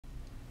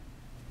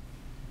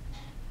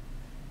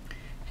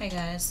Hey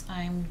guys,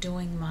 I'm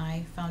doing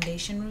my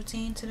foundation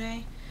routine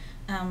today.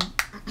 Um,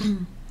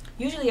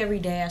 Usually every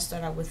day I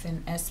start out with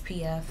an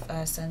SPF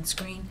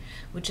sunscreen,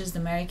 which is the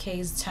Mary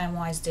Kay's Time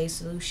Wise Day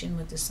Solution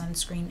with the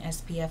sunscreen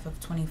SPF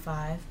of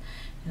 25,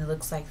 and it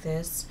looks like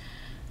this.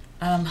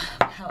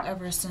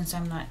 However, since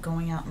I'm not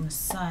going out in the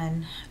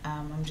sun,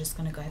 I'm just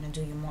going to go ahead and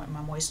do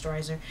my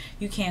moisturizer.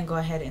 You can go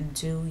ahead and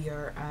do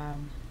your,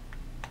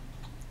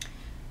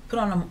 put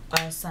on a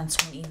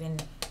sunscreen even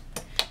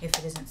if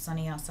it isn't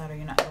sunny outside or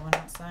you're not going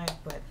outside,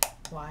 but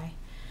why?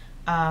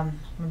 My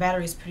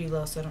battery is pretty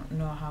low, so I don't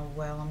know how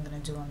well I'm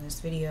going to do on this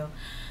video.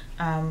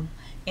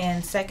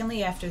 And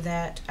secondly, after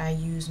that, I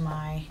use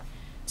my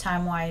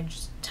Time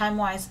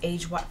Wise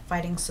Age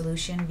Fighting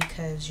Solution,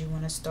 because you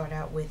want to start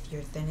out with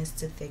your thinnest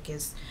to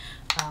thickest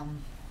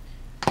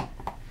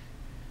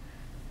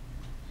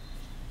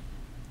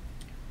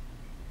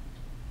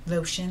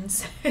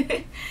lotions.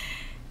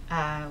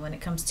 When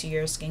it comes to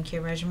your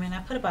skincare regimen, I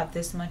put about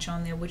this much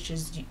on there, which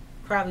is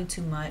probably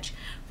too much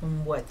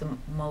from what the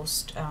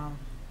most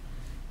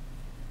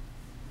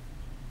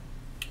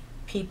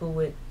people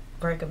would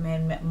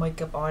recommend.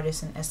 Makeup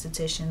artists and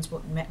estheticians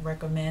would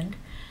recommend.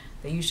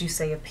 They usually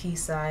say a pea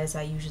size.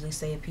 I usually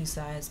say a pea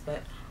size,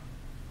 but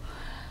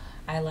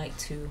I like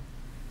to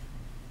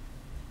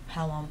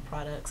have long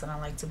products and I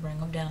like to bring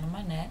them down on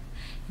my neck.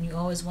 And you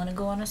always want to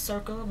go on a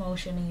circle of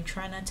motion, and you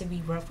try not to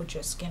be rough with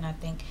your skin. I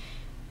think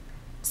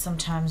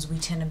sometimes we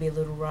tend to be a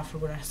little rougher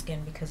with our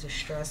skin because of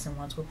stress, and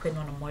once we're putting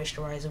on a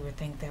moisturizer, we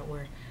think that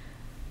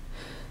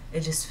it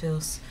just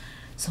feels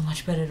so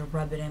much better to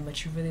rub it in,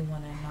 but you really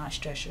want to not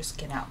stress your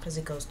skin out because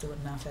it goes through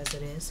enough as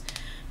it is.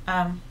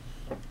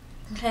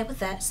 Okay, with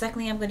that,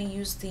 secondly, I'm going to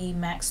use the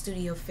MAC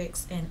Studio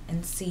Fix and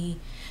NC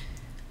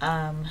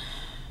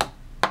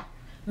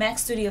MAC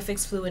Studio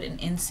Fix Fluid in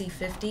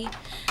NC50,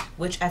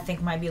 which I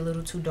think might be a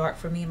little too dark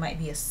for me. It might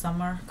be a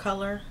summer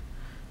color.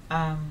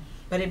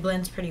 But it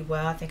blends pretty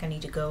well. I think I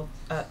need to go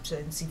up to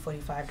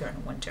NC45 during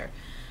the winter.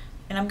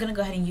 And I'm going to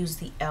go ahead and use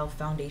the e.l.f.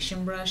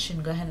 foundation brush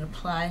and go ahead and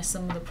apply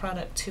some of the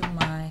product to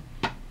my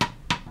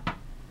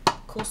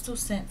Coastal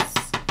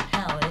Scents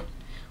palette,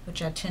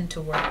 which I tend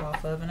to work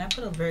off of. And I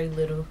put a very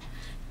little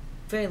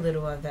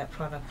of that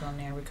product on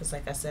there because,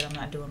 like I said, I'm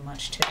not doing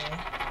much today.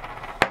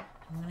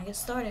 I'm going to get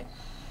started.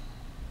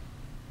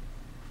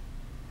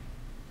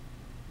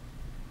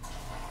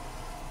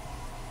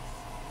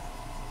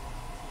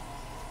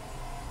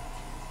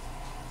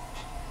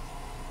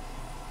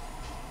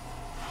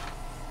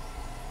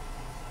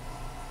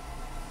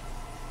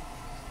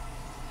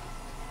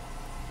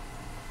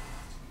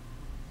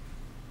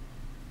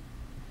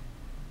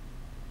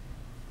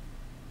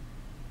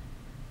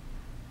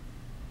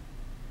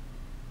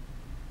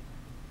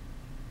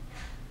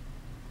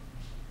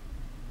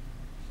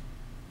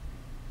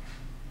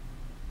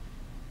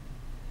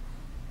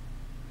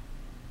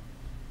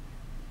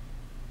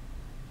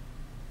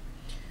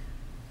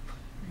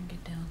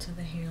 Get down to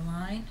the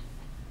hairline.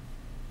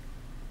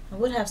 I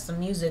would have some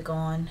music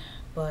on,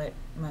 but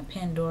my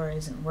Pandora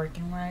isn't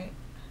working right.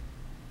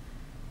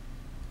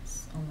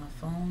 It's on my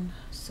phone,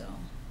 so.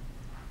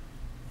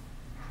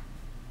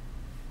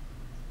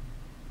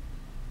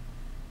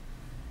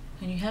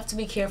 And you have to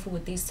be careful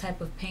with these type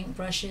of paint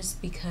brushes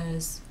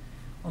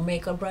or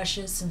makeup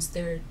brushes, since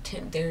they're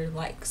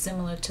like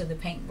similar to the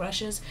paint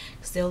brushes,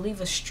 because they'll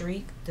leave a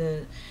streak.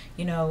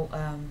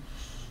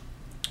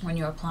 When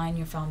you're applying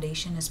your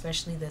foundation,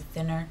 especially the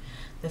thinner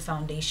the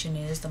foundation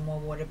is, the more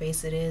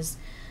water-based it is,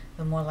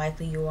 the more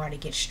likely you are to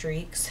get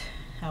streaks.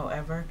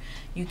 However,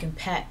 you can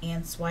pat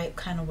and swipe.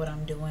 Kind of what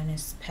I'm doing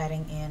is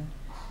patting and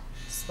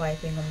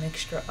swiping. A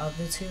mixture of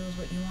the two is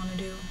what you want to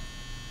do.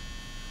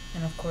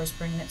 And of course,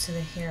 bringing it to the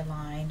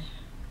hairline,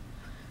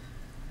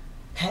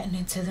 patting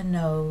it to the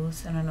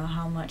nose. I don't know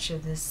how much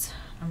of this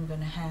I'm going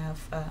to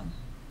have,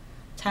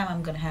 time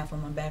I'm going to have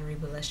on my battery,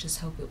 but let's just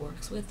hope it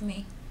works with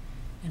me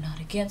and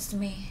not against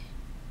me.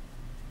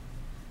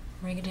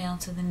 Bring it down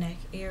to the neck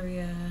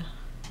area.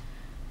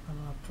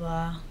 Blah,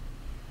 blah,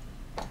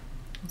 blah.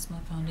 That's my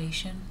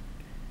foundation.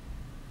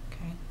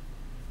 Okay.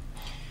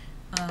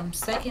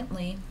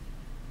 Secondly,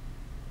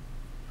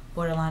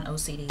 borderline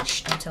OCD.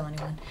 Shh, don't tell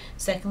anyone.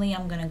 Secondly,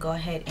 I'm going to go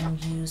ahead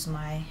and use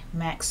my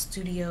MAC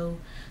Studio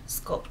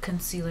Sculpt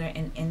Concealer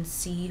in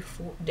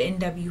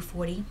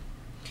NW40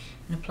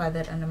 and apply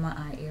that under my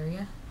eye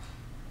area.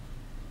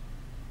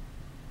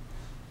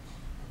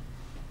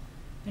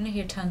 You're going to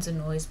hear tons of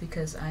noise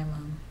because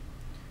I'm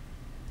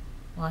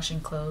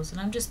washing clothes,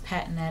 and I'm just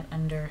patting that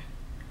under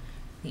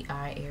the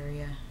eye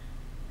area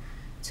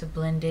to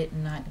blend it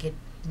and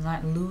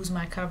not lose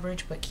my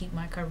coverage, but keep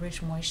my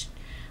coverage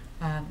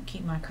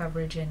keep my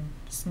coverage and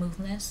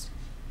smoothness.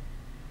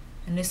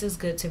 And this is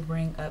good to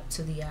bring up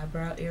to the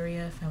eyebrow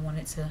area if I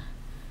wanted to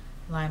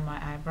line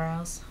my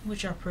eyebrows,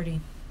 which are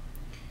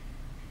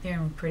they're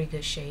in pretty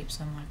good shape,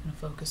 so I'm not going to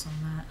focus on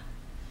that.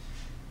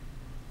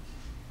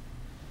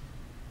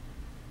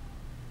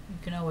 You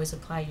can always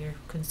apply your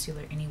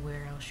concealer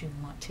anywhere else you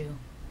want to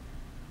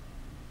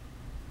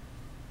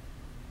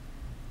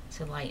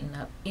lighten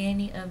up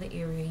any other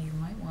area you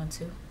might want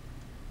to.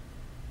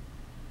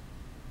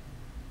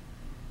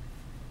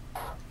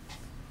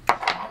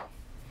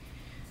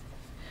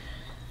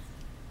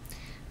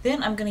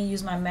 Then I'm going to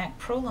use my MAC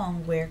Pro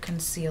Longwear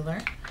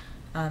Concealer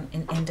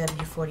in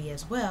NW40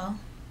 as well,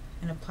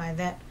 and apply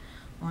that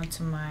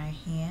onto my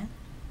hand.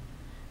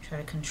 Try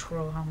to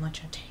control how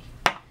much I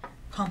take.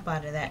 Pump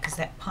out of that, because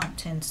that pump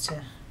tends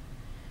to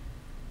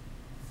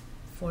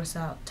force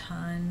out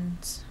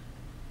tons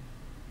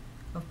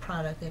of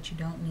product that you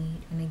don't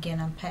need. And again,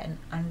 I'm patting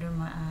under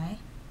my eye.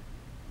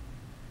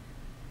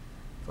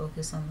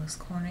 Focus on this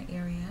corner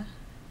area.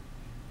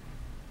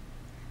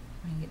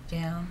 Bring it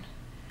down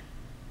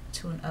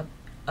to an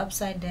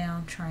upside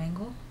down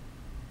triangle.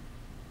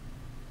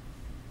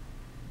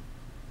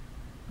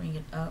 Bring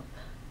it up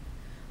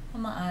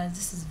on my eyes.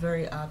 This is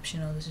very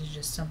optional. This is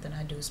just something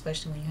I do,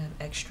 especially when you have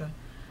extra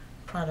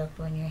product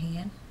on your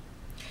hand.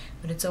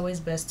 But it's always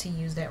best to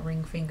use that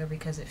ring finger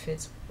because it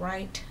fits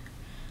right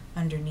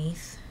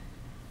underneath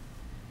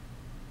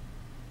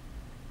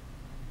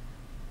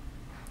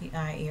the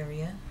eye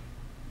area.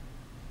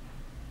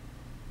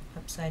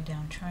 Upside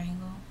down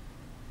triangle.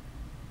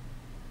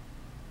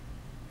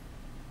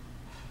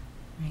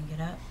 Bring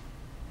it up.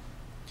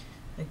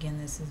 Again,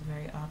 this is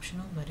very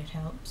optional, but it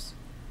helps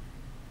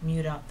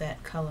mute out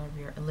that color of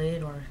your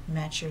lid or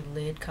match your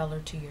lid color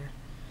to your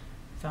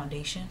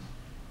foundation.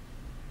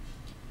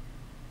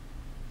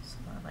 So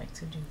I like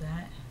to do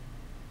that.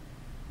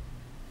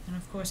 And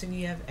of course, if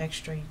you have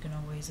extra, you can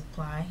always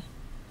apply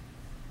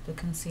the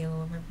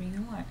concealer wherever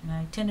you want. And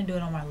I tend to do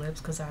it on my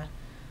lips because I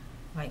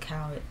like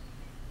how it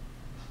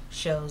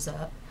shows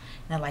up.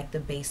 And I like the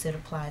base it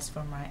applies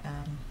for my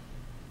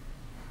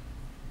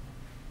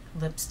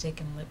lipstick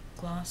and lip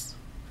gloss.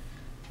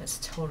 That's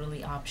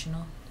totally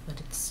optional, but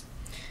it's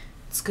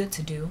good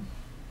to do.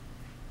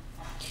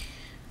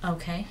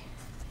 Okay.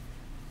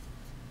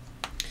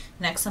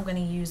 Next, I'm going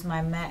to use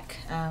my MAC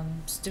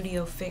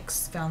Studio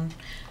Fix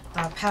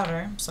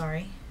powder,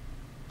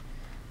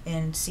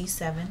 in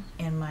C7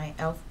 and my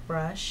e.l.f.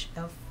 brush,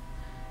 e.l.f.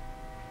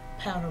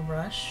 powder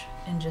brush,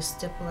 and just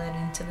stipple it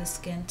into the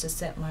skin to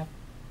set my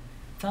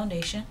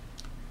foundation.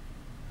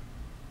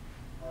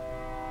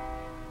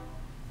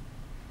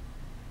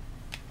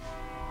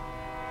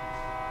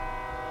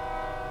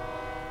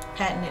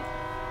 Patting it.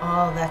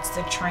 Oh, that's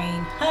the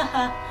train.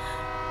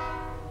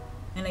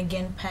 And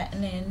again,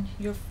 patting in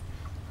your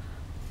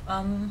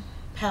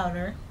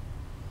powder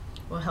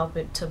will help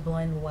it to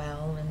blend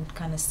well and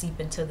kind of seep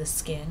into the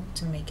skin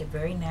to make it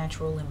very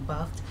natural and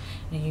buffed.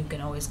 And you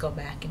can always go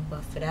back and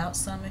buff it out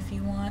some if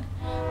you want,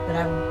 but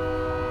I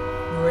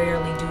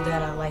rarely do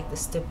that. I like the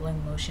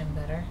stippling motion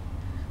better.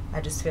 I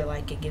just feel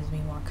like it gives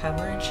me more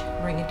coverage.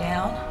 Bring it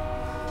down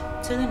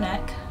to the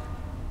neck.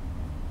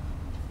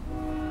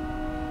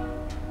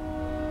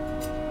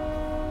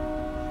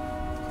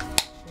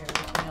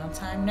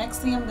 Next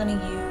thing, I'm going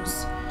to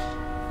use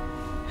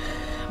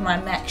my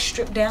MAC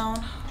Strip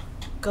Down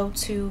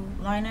Go-To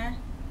liner,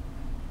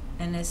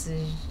 and this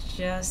is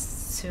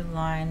just to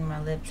line my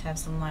lips, have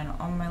some liner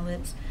on my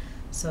lips,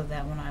 so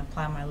that when I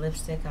apply my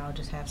lipstick, I'll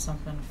just have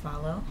something to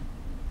follow.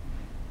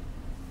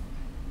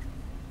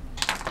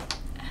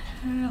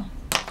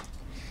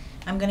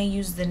 I'm going to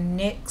use the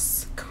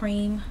NYX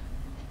Cream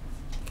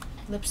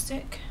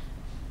lipstick.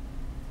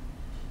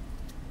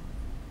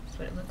 That's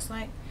what it looks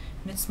like,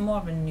 and it's more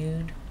of a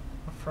nude.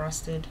 A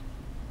frosted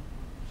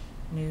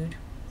nude.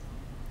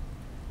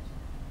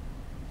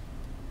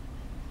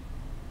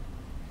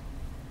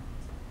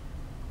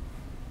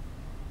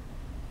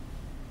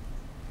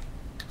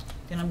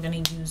 Then I'm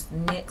going to use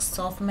NYX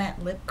Soft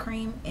Matte Lip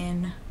Cream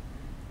in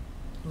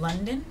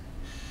London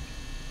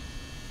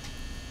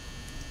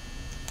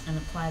and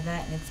apply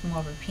that, and it's more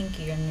of a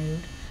pinkier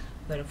nude,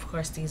 but of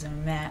course these are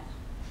matte,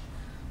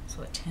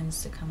 so it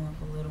tends to come up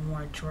a little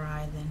more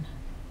dry than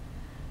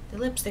the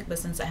lipstick, but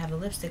since I have a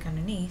lipstick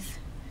underneath,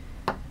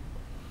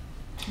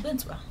 it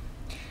blends well.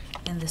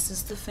 And this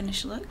is the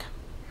finished look.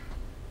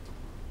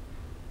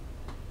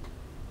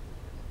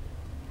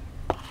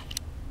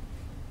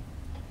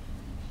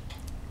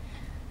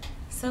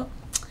 So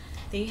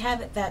there you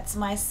have it. That's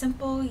my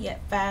simple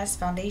yet fast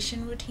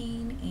foundation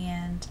routine,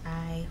 and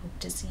I hope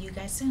to see you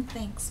guys soon.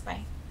 Thanks.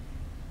 Bye.